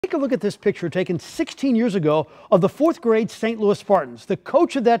Take a look at this picture taken 16 years ago of the 4th grade St. Louis Spartans. The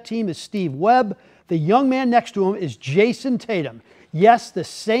coach of that team is Steve Webb. The young man next to him is Jayson Tatum. Yes, the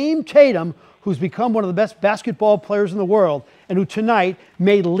same Tatum who's become one of the best basketball players in the world and who tonight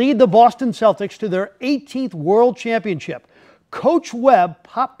may lead the Boston Celtics to their 18th World Championship. Coach Webb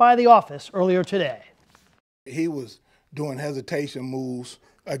popped by the office earlier today. He was doing hesitation moves,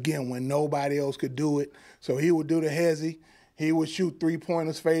 again, when nobody else could do it. So he would do the hezzy. He would shoot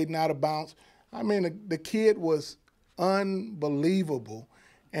three-pointers fading out of bounds. I mean, the kid was unbelievable.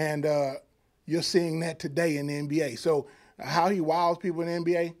 And you're seeing that today in the NBA. So how he wows people in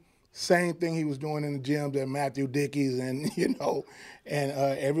the NBA, same thing he was doing in the gyms at Matthew Dickey's and,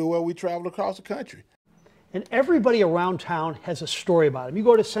 everywhere we traveled across the country. And everybody around town has a story about him. You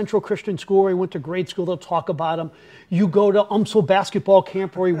go to Central Christian School where he went to grade school, they'll talk about him. You go to UMSL basketball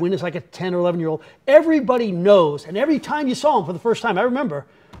camp where he went as like a 10 or 11-year-old. Everybody knows, and every time you saw him for the first time, I remember,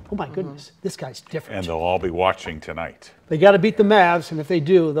 oh my goodness, this guy's different. And they'll all be watching tonight. They got to beat the Mavs, and if they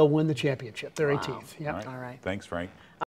do, they'll win the championship. They're 18th. Yep. All right. Thanks, Frank.